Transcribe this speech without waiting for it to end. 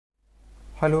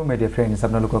Hello my dear friends,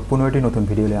 আপোনালোকক পুনৰ এটি নতুন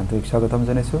ভিডিঅলৈ আন্তৰিক স্বাগতম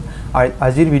জনাইছো। আৰু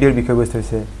আজিৰ ভিডিঅ'ৰ বিষয়বস্তু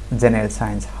হৈছে জেনেৰেল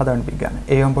সায়েন্স সাধাৰণ বিজ্ঞান।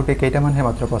 এই সম্পৰ্কে কেইটামানহে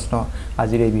মাত্ৰ প্ৰশ্ন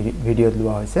আজিৰ এই ভিডিঅ'ত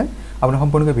লোৱা হৈছে। আপোনালোক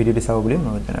সম্পূৰ্ণ ভিডিঅ'টি চাব বুলি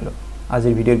অনুৰোধ জনালো।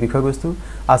 আজিৰ ভিডিঅ'ৰ বিষয়বস্তু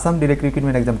ASSAM DIRECT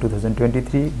RECRUITMENT EXAM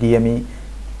 2023 DME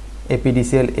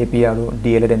APDCL AP আৰু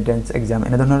DLED Entrance Exam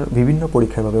এনে ধৰণৰ বিভিন্ন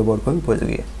পৰীক্ষাৰ বাবে বৰকৈ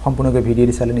উপযোগী। সম্পূৰ্ণ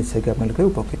ভিডিঅ'টি চালে নিশ্চয়কৈ আপোনালোকে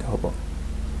উপকৃত হ'ব।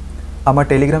 আমাৰ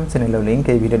টেলিগ্ৰাম চেনেলৰ লিংক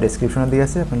এই ভিডিঅ' ডেসক্ৰিপচনত দিয়া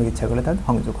আছে, আপোনালোকে ইচ্ছা কৰিলে তাত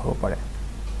সংযোগ হ'ব পাৰে।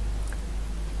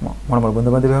 মৰমৰ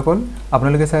বন্ধু-বান্ধৱীসকল,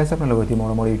 আপোনালোকে চাই আছে আপোনালোকৰ অতি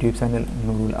মৰমৰ ইউটিউব চেনেল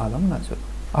নুৰুল আলম নাজু।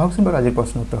 আহকচোন বাৰু আজিৰ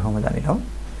প্ৰশ্ন উত্তৰ সময় জানি লওঁ।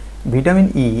 ভিটামিন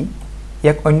ই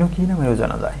ইয়াক অন্য কি নামেৰে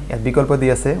জনা যায়? ইয়াত বিকল্প দি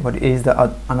আছে, what is the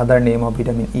another name of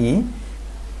vitamin E?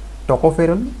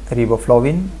 Tocopherol,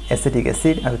 ৰিবোফ্লাভিন, acetic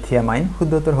acid আৰু থিয়ামাইন।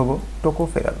 শুদ্ধ উত্তৰ হ'ব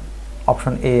টকোফেৰল।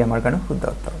 অপশ্যন এ আমাৰ কাৰণে শুদ্ধ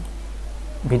উত্তৰ।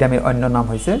 ভিটামিন অন্য নাম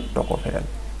হৈছে টকোফেৰল।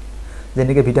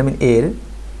 যেনেকৈ ভিটামিন এৰ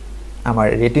আমাৰ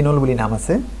ৰেটিনল বুলি নাম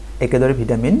আছে, একেদৰে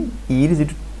ভিটামিন ইৰ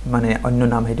যিটো মানে অন্য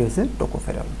নাম সেইটো হৈছে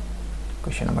টকোফেৰল।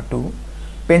 কোৱেশ্চন নম্বৰ 2,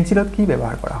 পেন্সিলত কি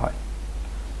ব্যৱহাৰ কৰা হয়?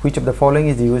 Which of the following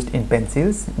is used in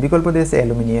pencils? বিকল্প দি আছে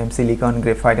এলুমিনিয়াম, সিলিকন,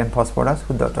 গ্ৰেফাইট এণ্ড ফসফৰাছ।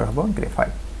 শুদ্ধ উত্তৰ হ'ব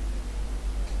গ্ৰেফাইট।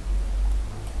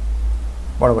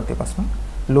 পৰৱৰ্তী প্ৰশ্ন,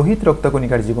 লোহিত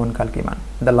ৰক্তকণিকাৰ জীৱনকাল কিমান?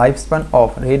 The lifespan of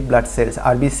red blood cells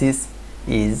RBCs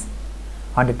is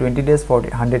 120 days,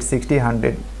 160,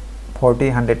 140,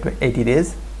 180 days.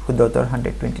 শুদ্ধ উত্তৰ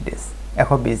 120 days।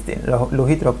 120 দিন।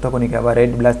 লোহিত ৰক্তকণিকা বা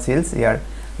ৰেড ব্লাড সেলস ইয়াৰ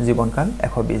জীৱনকাল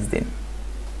 120 দিন।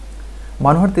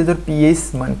 মানুহৰ তেজৰ pH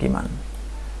মান কিমান?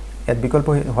 ইয়াত বিকল্প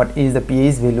what is the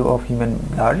pH value of human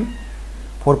blood?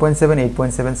 4.7,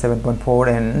 8.7, 7.4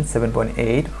 and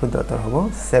 7.8। শুদ্ধ উত্তৰ হ'ব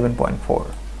 7.4।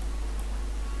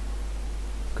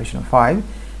 কোৱেশ্চন 5,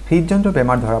 হৃদযন্ত্ৰ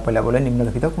বেমাৰ ধৰা পেলাবলৈ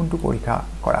নিম্নলিখিত কোনটো পৰীক্ষা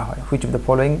কৰা হয়? Which of the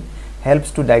following helps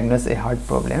to diagnose a heart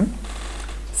problem?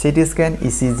 CT scan,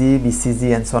 ECG, BCG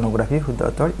and sonography। শুদ্ধ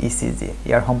উত্তৰ ECG।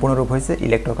 ইয়াৰ সম্পূৰ্ণ ৰূপ হৈছে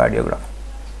ইলেক্ট্ৰকাৰ্ডিওগ্ৰাফ।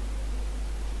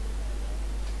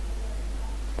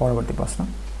 পৰৱৰ্তী প্ৰশ্ন,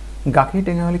 গাখীৰ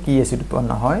টেঙা হ'লে কি এচিড উৎপন্ন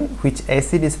হয়? Which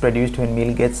acid is produced when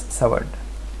milk gets soured?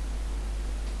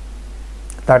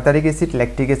 Tartaric acid,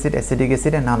 lactic acid, acidic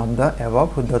acid and none of the above.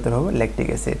 শুদ্ধ উত্তৰ হ'ব লেক্টিক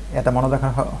এচিড। এটা মনত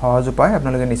ৰখাৰ সহজ উপায়,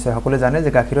 আপোনালোকে নিশ্চয় সকলোৱে জানে যে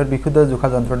গাখীৰৰ বিশুদ্ধ জোখা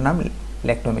যন্ত্ৰৰ নাম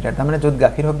লেক্টোমিটাৰ। তাৰমানে য'ত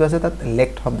গাখীৰ শব্দ আছে তাত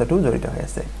লেক্ট শব্দটো জড়িত হৈ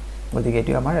আছে, গতিকে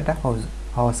এইটো আমাৰ এটা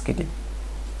সহজ কৃতি।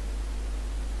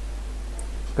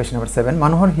 কোৱেশ্চন নম্বৰ 7,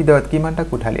 মানুহৰ হৃদয়ত কিমানটা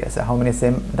কোঠালি আছে? হাউ many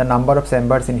the number of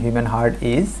chambers in human heart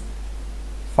is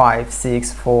 5, 6,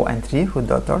 4 and 3। শুদ্ধ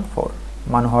উত্তৰ 4।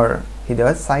 মানুহৰ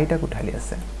হৃদয়ত 4টা কোঠালি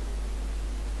আছে।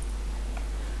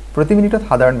 প্ৰতি মিনিটত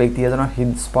সাধাৰণ ব্যক্তি এজনৰ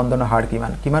হৃদস্পন্দনৰ হাৰ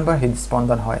কিমানবাৰ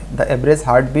হৃদস্পন্দন হয়? The average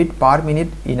heart beat per minute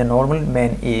in a normal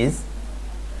man is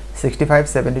 65,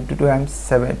 72 times,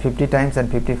 50 times and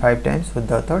 55 times। শুদ্ধ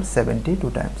উত্তৰ 72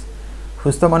 times।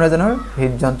 সুস্থ মানুহ এজনৰ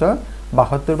হৃদযন্ত্ৰ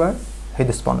 72 বাৰ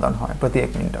হৃদস্পন্দন হয় প্ৰতি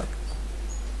 1 মিনিটত।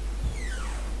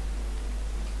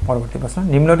 পৰৱৰ্তী প্ৰশ্ন,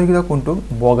 নিম্নলিখিত কোনটো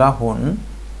বগা সোণ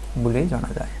বুলি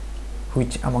জনা যায়?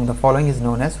 Which among the following is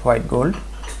known as white gold?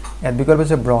 ইয়াত বিকল্প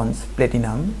হৈছে ব্ৰঞ্জ,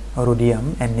 প্লেটিনাম, ৰোডিয়াম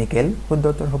এণ্ড নিকেল। শুদ্ধ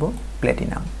উত্তৰ হ'ব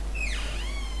প্লেটিনাম।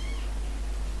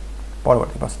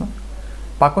 পৰৱৰ্তী প্ৰশ্ন,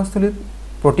 পাকস্থলীত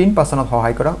প্ৰটিন পাচনত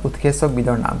সহায় কৰা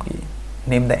উৎসেচকবিধৰ নাম কি?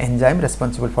 Name the enzyme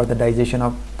ৰেছপন্সিবল for the digestion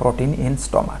of protein in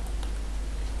stomach.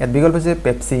 ইয়াত বিকল্প হৈছে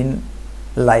pepsin,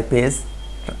 lipase,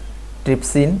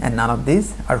 trypsin and none of this.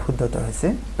 আৰু শুদ্ধ উত্তৰ হৈছে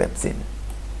পেপচিন।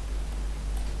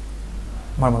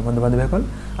 মৰমৰ বন্ধু-বান্ধৱীসকল,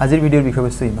 আজিৰ ভিডিঅ'ৰ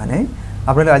বিষয়বস্তু ইমানেই।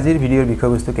 আপোনালোকে আজিৰ ভিডিঅ'ৰ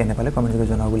বিষয়বস্তু কেনে পালে কমেণ্ট কৰি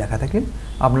জনাব বুলি আশা থাকিল।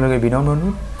 আপোনালোকে বিনম্ৰ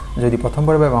অনুৰোধ, যদি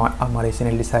প্ৰথমবাৰৰ বাবে আমাৰ এই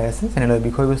চেনেলটি চাই আছে, চেনেলৰ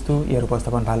বিষয়বস্তু ইয়াৰ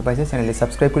উপস্থাপন ভাল পাইছে, চেনেলটি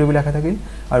ছাবস্ক্ৰাইব কৰিবলৈ আশা থাকিল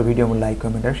আৰু ভিডিঅ' মোৰ লাইক,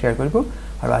 কমেণ্ট আৰু শ্বেয়াৰ কৰিব।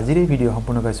 আৰু আজিৰ এই ভিডিঅ'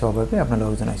 সম্পূৰ্ণকৈ চোৱাৰ বাবে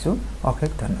আপোনালোকক জনাইছোঁ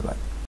অশেষ ধন্যবাদ।